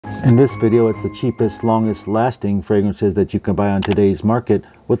In this video, it's the cheapest, longest lasting fragrances that you can buy on today's market,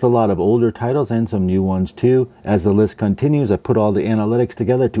 with a lot of older titles and some new ones too. As the list continues, I put all the analytics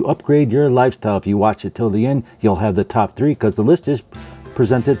together to upgrade your lifestyle. If you watch it till the end, you'll have the top three because the list is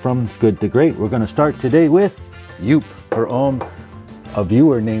presented from good to great. We're going to start today with Youp for Homme. A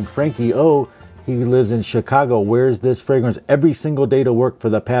viewer named Frankie O. He lives in Chicago, wears this fragrance every single day to work for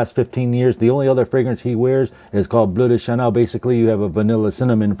the past 15 years. The only other fragrance he wears is called Bleu de Chanel. Basically, you have a vanilla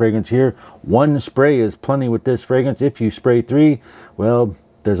cinnamon fragrance here. One spray is plenty with this fragrance. If you spray three, well,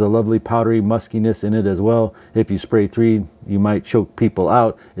 there's a lovely powdery muskiness in it as well. If you spray three, you might choke people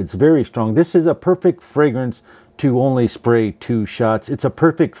out. It's very strong. This is a perfect fragrance to only spray 2 shots. It's a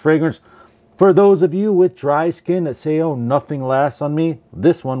perfect fragrance for those of you with dry skin that say, oh, nothing lasts on me.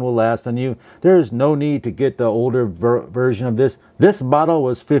 This one will last on you. There's no need to get the older version of this. This bottle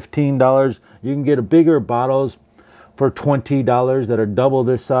was $15. You can get bigger bottles for $20 that are double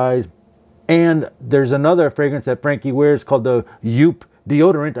this size. And there's another fragrance that Frankie wears called the Youp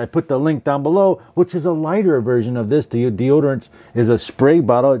deodorant. I put the link down below, which is a lighter version of this. The deodorant is a spray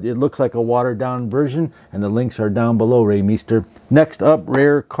bottle. It looks like a watered down version, and the links are down below, Ray Meester. Next up,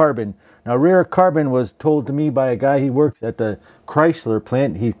 Rare Carbon. Now, Rare Carbon was told to me by a guy he works at the Chrysler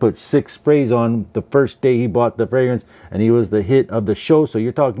plant. He put 6 sprays on the first day he bought the fragrance, and he was the hit of the show. So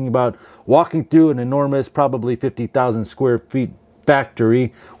you're talking about walking through an enormous, probably 50,000 square feet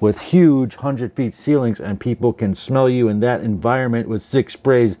factory with huge 100 feet ceilings, and people can smell you in that environment with 6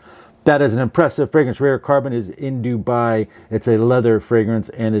 sprays. That is an impressive fragrance. Rare Carbon is in Dubai. It's a leather fragrance,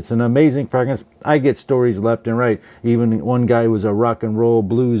 and it's an amazing fragrance. I get stories left and right. Even one guy was a rock and roll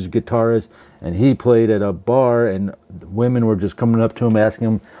blues guitarist, and he played at a bar, and women were just coming up to him asking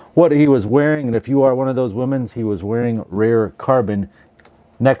him what he was wearing. And if you are one of those women, he was wearing Rare Carbon.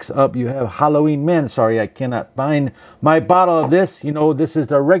 Next up, you have Halloween Man. Sorry, I cannot find my bottle of this. You know, this is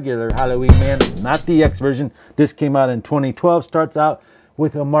the regular Halloween Man, not the X version. This came out in 2012. Starts out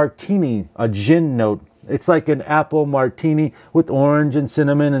with a martini, a gin note. It's like an apple martini with orange and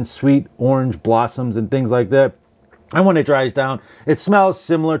cinnamon and sweet orange blossoms and things like that. And when it dries down, it smells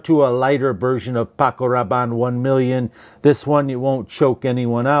similar to a lighter version of Paco Rabanne 1 Million. This one, you won't choke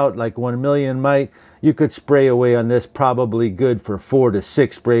anyone out like 1 Million might. You could spray away on this, probably good for 4 to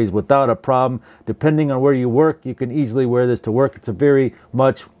 6 sprays without a problem. Depending on where you work, you can easily wear this to work. It's a very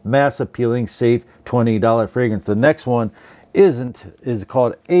much mass appealing, safe $20 fragrance. The next one is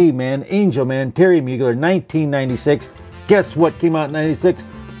called Angel Man, Terry Mugler, 1996. Guess what came out in 96?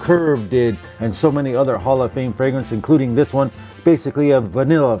 Curve did, and so many other Hall of Fame fragrances, including this one. Basically a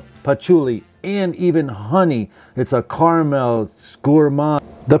vanilla, patchouli, and even honey. It's a caramel gourmand.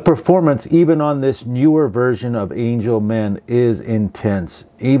 The performance, even on this newer version of Angel Man, is intense.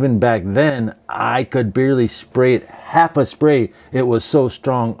 Even back then, I could barely spray it. Half a spray. It was so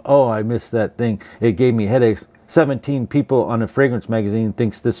strong. Oh, I missed that thing. It gave me headaches. 17 people on a fragrance magazine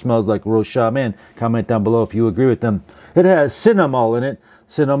thinks this smells like Rocha Man. Comment down below if you agree with them. It has cinnamol in it.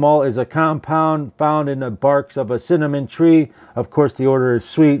 Cinnamol is a compound found in the barks of a cinnamon tree. Of course, the odor is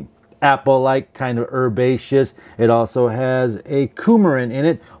sweet, apple-like, kind of herbaceous. It also has a coumarin in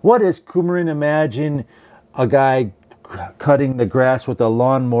it. What is coumarin? Imagine a guy cutting the grass with a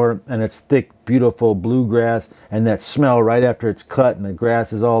lawnmower, and it's thick, beautiful bluegrass, and that smell right after it's cut and the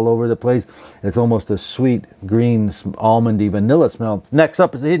grass is all over the place. It's almost a sweet green almondy vanilla smell. Next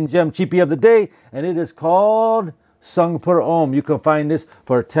up is the hidden gem cheapie of the day, and it is called Sung pour Homme. You can find this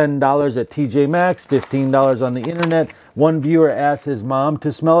for $10 at TJ Maxx, $15 on the internet. One viewer asked his mom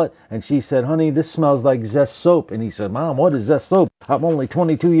to smell it, and she said, honey, this smells like Zest soap. And he said, Mom, what is Zest soap? I'm only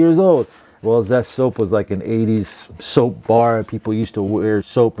 22 years old. Well, Zest soap was like an 80s soap bar. People used to wear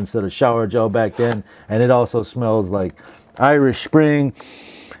soap instead of shower gel back then. And it also smells like Irish Spring.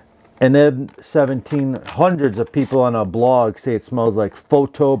 And then 1700s of people on a blog say it smells like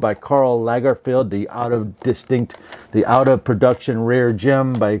Photo by Karl Lagerfeld, the out of production rare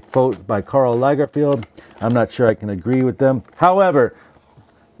gem by Karl Lagerfeld. I'm not sure I can agree with them. However,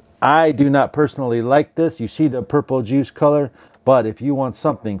 I do not personally like this. You see the purple juice color. But if you want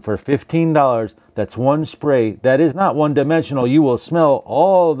something for $15, that's one spray, that is not one-dimensional. You will smell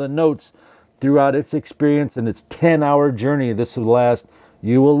all the notes throughout its experience and its 10-hour journey. This will last.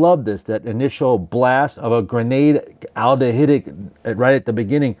 You will love this. That initial blast of a grenade aldehydic right at the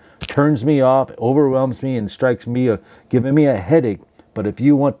beginning turns me off, overwhelms me, and strikes me, giving me a headache. But if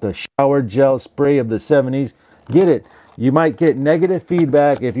you want the shower gel spray of the 70s, get it. You might get negative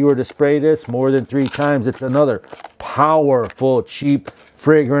feedback if you were to spray this more than 3 times. It's another powerful, cheap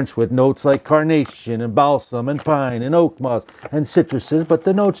fragrance with notes like carnation and balsam and pine and oak moss and citruses. But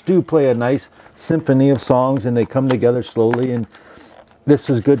the notes do play a nice symphony of songs, and they come together slowly. And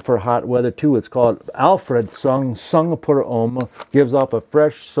This is good for hot weather too. It's called Alfred Sung Por Om. Gives off a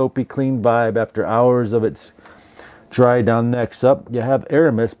fresh, soapy, clean vibe after hours of its dry down. Next up, you have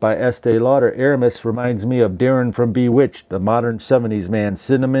Aramis by Estee Lauder. Aramis reminds me of Darren from Bewitched, the modern 70s man.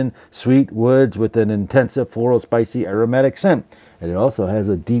 Cinnamon, sweet woods with an intensive floral, spicy, aromatic scent. And it also has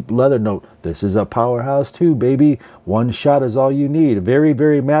a deep leather note. This is a powerhouse too, baby. One shot is all you need. Very,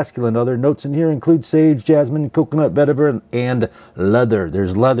 very masculine. Other notes in here include sage, jasmine, coconut, vetiver, and leather.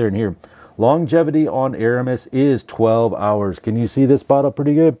 There's leather in here. Longevity on Aramis is 12 hours. Can you see this bottle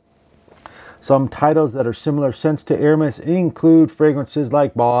pretty good? Some titles that are similar scents to Aramis include fragrances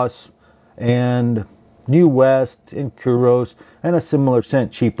like Boss and New West and Kuros, and a similar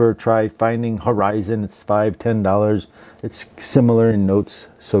scent, cheaper. Try Finding Horizon. It's $5, $10. It's similar in notes,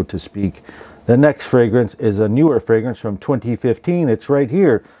 so to speak. The next fragrance is a newer fragrance from 2015. It's right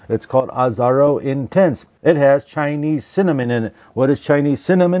here. It's called Azaro Intense. It has Chinese cinnamon in it. What is Chinese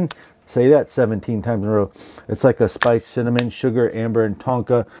cinnamon? Say that 17 times in a row. It's like a spiced cinnamon, sugar, amber, and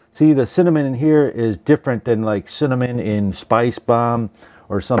tonka. See, the cinnamon in here is different than like cinnamon in Spice Bomb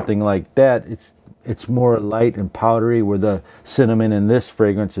or something like that. It's more light and powdery, where the cinnamon in this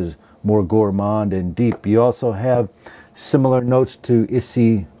fragrance is more gourmand and deep. You also have similar notes to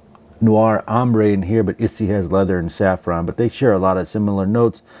Issy Noir Ombre in here, but Issy has leather and saffron, but they share a lot of similar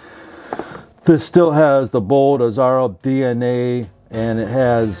notes. This still has the bold Azaro DNA, and it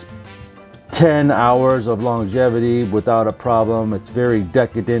has 10 hours of longevity without a problem. It's very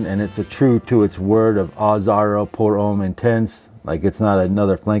decadent, and it's a true to its word of Azaro Pour Homme Intense. Like, it's not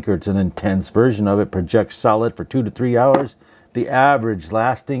another flanker, it's an intense version of it. Projects solid for 2 to 3 hours. The average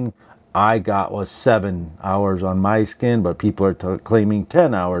lasting I got was 7 hours on my skin, but people are claiming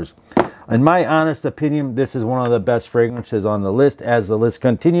 10 hours. In my honest opinion, this is one of the best fragrances on the list. As the list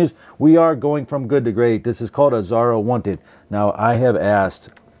continues, we are going from good to great. This is called Azaro Wanted. Now, I have asked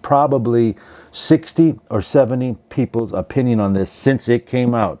probably 60 or 70 people's opinion on this since it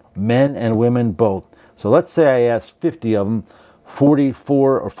came out, men and women both. So let's say I asked 50 of them.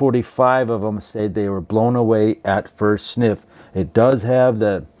 44 or 45 of them said they were blown away at first sniff. It does have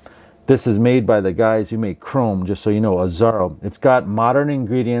this is made by the guys who make Chrome, just so you know, Azaro. It's got modern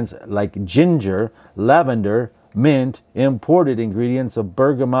ingredients like ginger, lavender, mint, imported ingredients of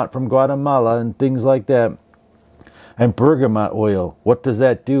bergamot from Guatemala and things like that. And bergamot oil, what does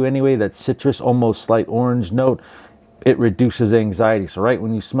that do anyway? That citrus, almost slight orange note, it reduces anxiety. So right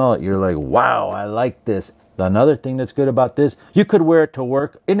when you smell it, you're like, wow, I like this. Another thing that's good about this, you could wear it to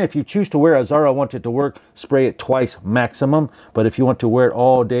work. And if you choose to wear Azaro Want It to work, spray it twice maximum. But if you want to wear it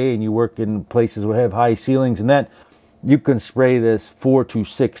all day and you work in places that have high ceilings and that, you can spray this 4 to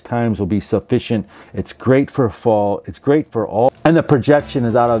 6 times will be sufficient. It's great for fall. It's great for all. And the projection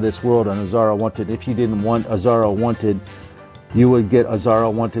is out of this world on Azaro Wanted. If you didn't want Azaro Wanted, you would get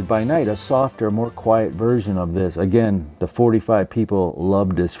Azaro Wanted by Night, a softer, more quiet version of this. Again, the 45 people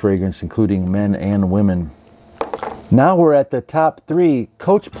loved this fragrance, including men and women. Now we're at the top 3.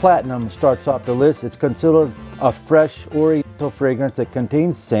 Coach Platinum starts off the list. It's considered a fresh oriental fragrance that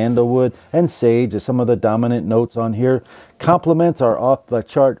contains sandalwood and sage as some of the dominant notes on here. Compliments are off the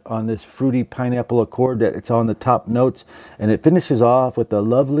chart on this fruity pineapple accord that it's on the top notes, and it finishes off with a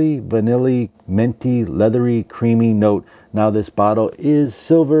lovely vanilla, minty, leathery, creamy note. Now this bottle is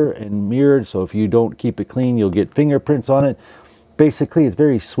silver and mirrored, so if you don't keep it clean, you'll get fingerprints on it. Basically, it's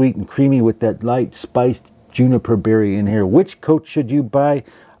very sweet and creamy with that light spiced juniper berry in here. Which Coach should you buy?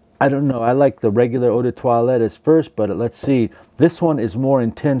 I don't know. I like the regular eau de toilette as first, but let's see. This one is more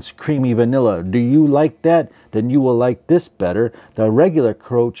intense, creamy vanilla. Do you like that? Then you will like this better. The regular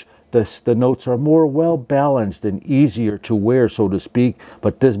Coach, the notes are more well balanced and easier to wear, so to speak.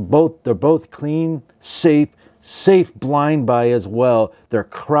 But they're both clean, safe blind buy as well. They're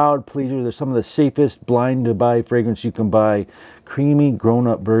crowd pleasers. They're some of the safest blind to buy fragrance you can buy. Creamy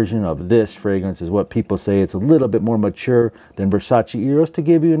grown-up version of this fragrance is what people say. It's a little bit more mature than Versace Eros, to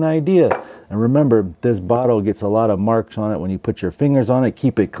give you an idea. And remember, this bottle gets a lot of marks on it when you put your fingers on it.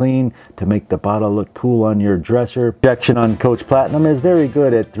 Keep it clean to make the bottle look cool on your dresser. Projection on Coach Platinum is very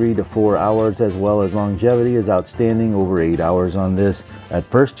good at 3 to 4 hours, as well as longevity is outstanding, over 8 hours on this. At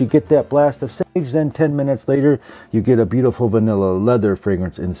first you get that blast of sage, then 10 minutes later you get a beautiful vanilla leather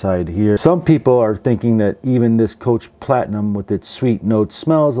fragrance inside here. Some people are thinking that even this Coach Platinum with its sweet notes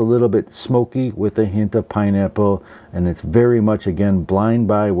smells a little bit smoky with a hint of pineapple, and it's very much, again, blind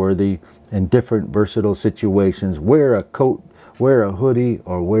buy worthy in different versatile situations. Wear a coat, wear a hoodie,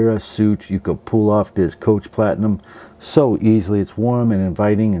 or wear a suit. You could pull off this Coach Platinum so easily. It's warm and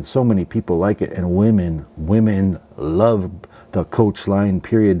inviting, and so many people like it. And women love the Coach line,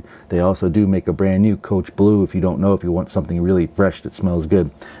 period. They also do make a brand new Coach Blue if you don't know, if you want something really fresh that smells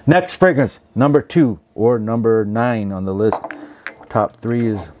good. Next fragrance, number 2 or number 9 on the list. Top 3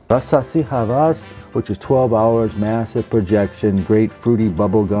 is Basasi Havas, which is 12 hours, massive projection, great fruity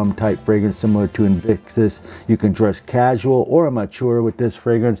bubblegum type fragrance similar to Invictus. You can dress casual or mature with this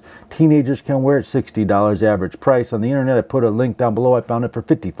fragrance. Teenagers can wear it. $60 average price. On the internet, I put a link down below. I found it for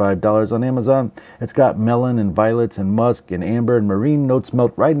 $55 on Amazon. It's got melon and violets and musk and amber and marine notes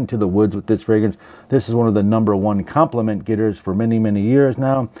melt right into the woods with this fragrance. This is one of the #1 compliment getters for many, many years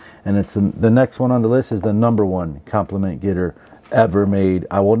now. And it's the next one on the list is the #1 compliment getter ever made.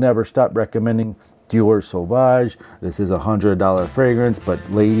 I will never stop recommending Dior Sauvage. This is a $100 fragrance, but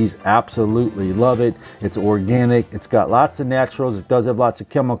ladies absolutely love it. It's organic. It's got lots of naturals. It does have lots of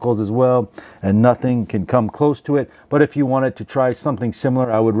chemicals as well, and nothing can come close to it. But if you wanted to try something similar,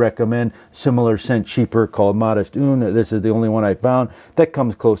 I would recommend similar scent cheaper called Modest Une. This is the only one I found that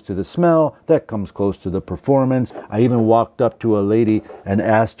comes close to the smell, that comes close to the performance. I even walked up to a lady and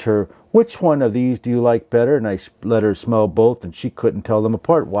asked her, which one of these do you like better? And I let her smell both, and she couldn't tell them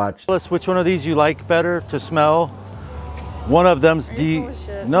apart. Watch. Tell us which one of these you like better to smell. One of them's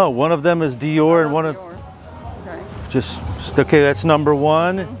No, one of them is Dior, and one of okay. Just okay. That's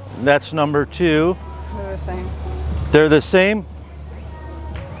 #1. That's #2. They're the same. They're the same.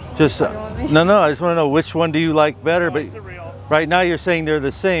 Just no. I just want to know which one do you like better. But right now you're saying they're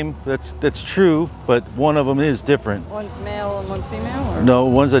the same. That's true, but one of them is different. One's male and one's female? Or? No,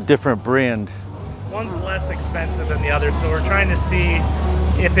 one's a different brand. One's less expensive than the other, so we're trying to see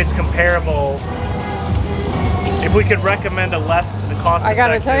if it's comparable. If we could recommend a less cost-effective. I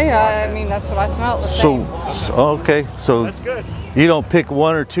gotta tell you, I mean, that's what I smell. So okay, so that's good. You don't pick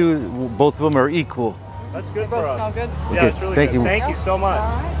one or two. Both of them are equal. That's good They for both us. smell good? Yeah, it's really Thank good. you. Thank you so much. All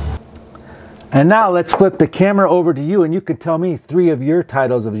right. And now let's flip the camera over to you, and you can tell me 3 of your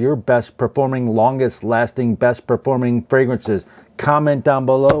titles of your best performing, longest lasting, best performing fragrances. Comment down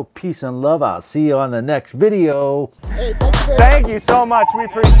below. Peace and love. I'll see you on the next video. Thank you so much. We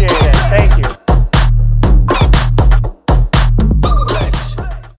appreciate it. Thank you.